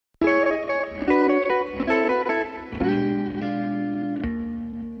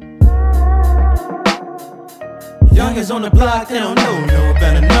Youngins on the block, they don't know no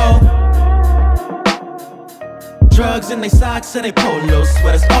better, no. Drugs in they socks and they polo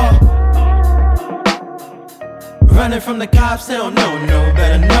sweaters, running from the cops, they don't know no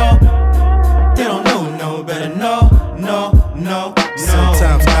better, no. They don't know no better, no, no, no, no.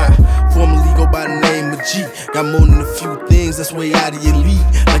 Sometimes I formerly go by the name of G. Got more than a few things that's way out of your league.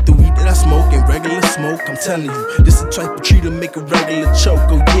 Like the weed that I smoke and regular smoke. I'm telling you, this a type of tree to make a regular choke.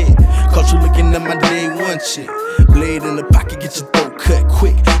 Oh yeah, caught you looking at my day one shit. Blade in the pocket, get your throat cut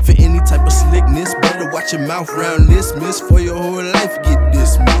quick. For any type of slickness, better watch your mouth round this. Miss for your whole life, get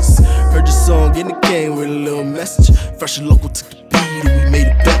dismissed. Heard your song and it came with a little message. Fresh and local took the beat and we made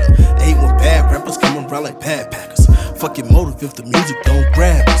it better. They hate when bad rappers come around like pad packers. Fuck your motive if the music don't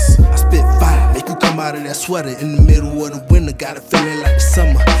grab us. I spit fire, make you come out of that sweater in the middle of the winter. Got it feeling like the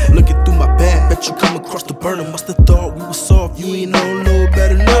summer. Looking through my bag, bet you come across the burner. Must've thought we was soft, you ain't know no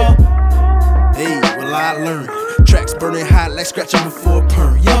better, no. Hey, well I learned. Tracks burning hot like scratching before a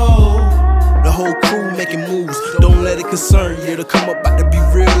perm. Yo, the whole crew making moves. Don't let it concern you. It'll come up about to be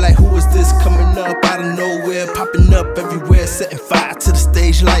real. Like who is this coming up out of nowhere, popping up everywhere, setting fire to the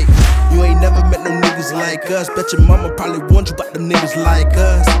stage like you ain't never met no niggas like us. Bet your mama probably warned you about the niggas like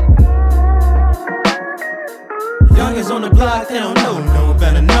us. Youngins on the block, they don't know no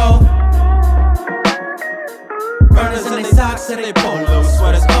better, no. Burners in they socks and they polo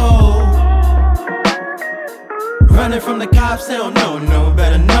sweaters, running from the cops, they don't know no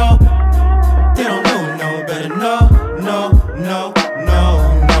better, no. They don't know no better, no, no, no,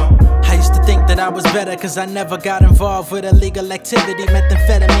 no, no. I used to think that I was better cause I never got involved with illegal activity.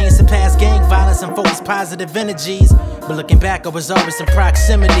 Methamphetamines and past gang violence and focused positive energies. But looking back, I was always in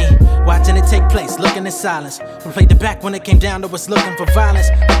proximity, watching it take place, looking in silence. We played the back when it came down to us looking for violence.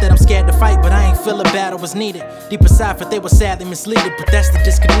 Not that I'm scared to fight, but I ain't feel a battle was needed. Deep aside, but they were sadly misleaded, but that's the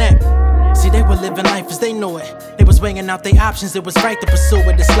disconnect. See, they were living life as they knew it. They was weighing out their options, it was right to pursue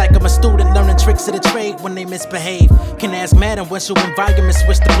it. It's like I'm a student learning tricks of the trade when they misbehave. Can ask Madden once your environment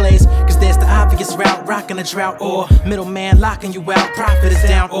switch the plays. Cause there's the obvious route, rocking a drought. Or middleman locking you out, profit is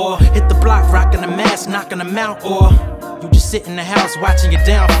down. Or hit the block, rocking a mask, knocking them out. Or you just sit in the house watching your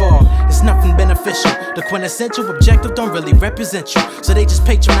downfall. It's nothing beneficial. The quintessential objective don't really represent you. So they just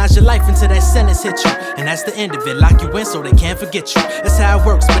patronize your life until that sentence hit you. And that's the end of it, lock you in so they can't forget you. That's how it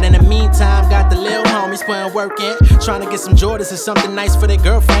works, but in the meantime, got the lil homies putting work in, trying to get some Jordans or something nice for their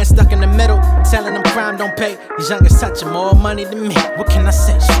girlfriend. Stuck in the middle, telling them crime don't pay. These youngers touching more money than me. What can I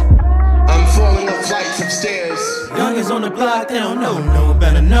say? I'm falling up flights of stairs. Youngins on the block, they don't know no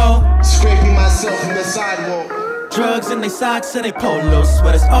better, no. Scraping myself from the sidewalk. Drugs in they socks and they polo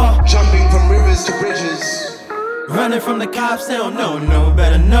sweaters, Jumping from rivers to bridges. running from the cops, they don't know no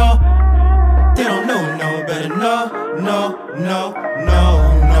better, no. They don't know no better, no, no, no,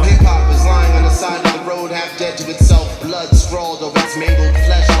 no, no. Hip-hop is lying on the side of the road, half dead to itself. Blood scrawled over its mangled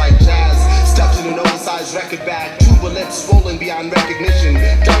flesh like jazz. Stuffed in an oversized record bag. Two bullets rolling beyond recognition.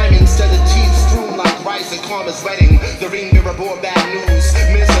 Diamonds instead of teeth strewn like rice at Karma's wedding. The ring mirror bore bad news.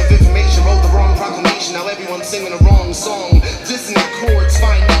 Minister of information wrote the wrong proclamation. Now everyone's singing the wrong song. Dissonant chords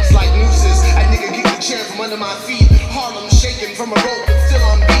find necks like nooses. A nigga kicked the chair from under my feet. Harlem shaking from a rope but still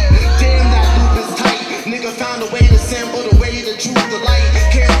on beat. Damn, that loop is tight. Nigga found a way to sample the way to choose the light.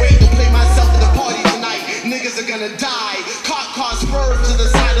 Can't wait to play myself at the party tonight. Niggas are gonna die. Cop cars swerve to the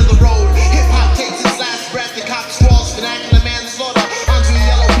side of the road. Hip-hop takes its last breath. The cop scrawls vernacular manslaughter onto a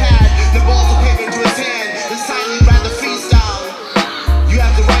yellow pad. The balls of paper into his hand. The silent rather freestyle. You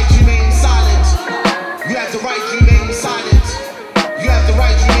have the right to remain silent. You have the right to remain silent. You have the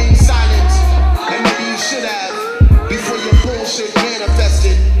right to remain silent. And maybe you should have before your bullshit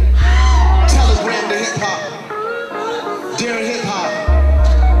manifested. Telegram to hip-hop. Dear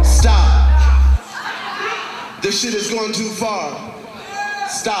hip-hop, stop. This shit is going too far.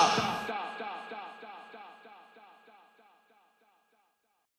 Stop.